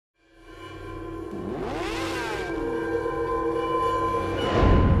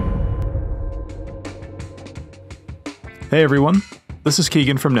Hey everyone, this is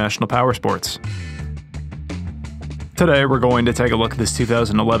Keegan from National Powersports. Today we're going to take a look at this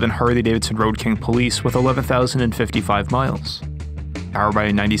 2011 Harley-Davidson Road King Police with 11,055 miles. Powered by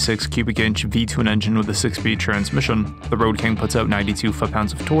a 96 cubic inch V-twin engine with a 6-speed transmission, the Road King puts out 92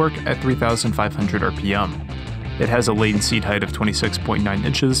 foot-pounds of torque at 3,500 RPM. It has a latent seat height of 26.9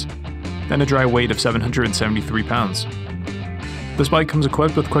 inches and a dry weight of 773 pounds. This bike comes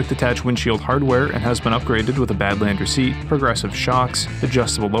equipped with quick-detach windshield hardware and has been upgraded with a Badlander seat, progressive shocks,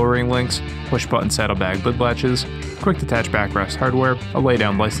 adjustable lowering links, push-button saddlebag lid latches, quick-detach backrest hardware, a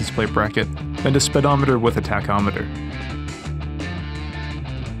lay-down license plate bracket, and a speedometer with a tachometer.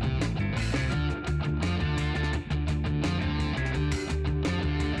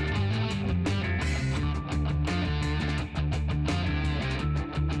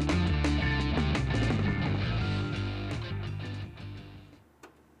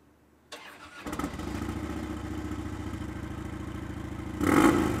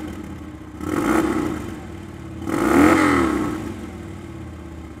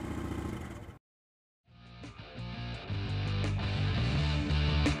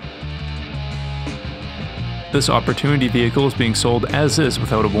 This opportunity vehicle is being sold as is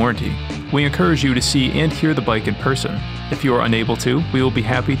without a warranty. We encourage you to see and hear the bike in person. If you are unable to, we will be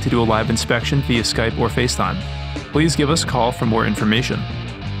happy to do a live inspection via Skype or FaceTime. Please give us a call for more information.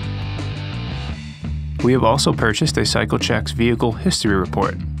 We have also purchased a CycleCheck's vehicle history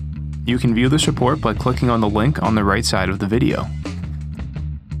report. You can view this report by clicking on the link on the right side of the video.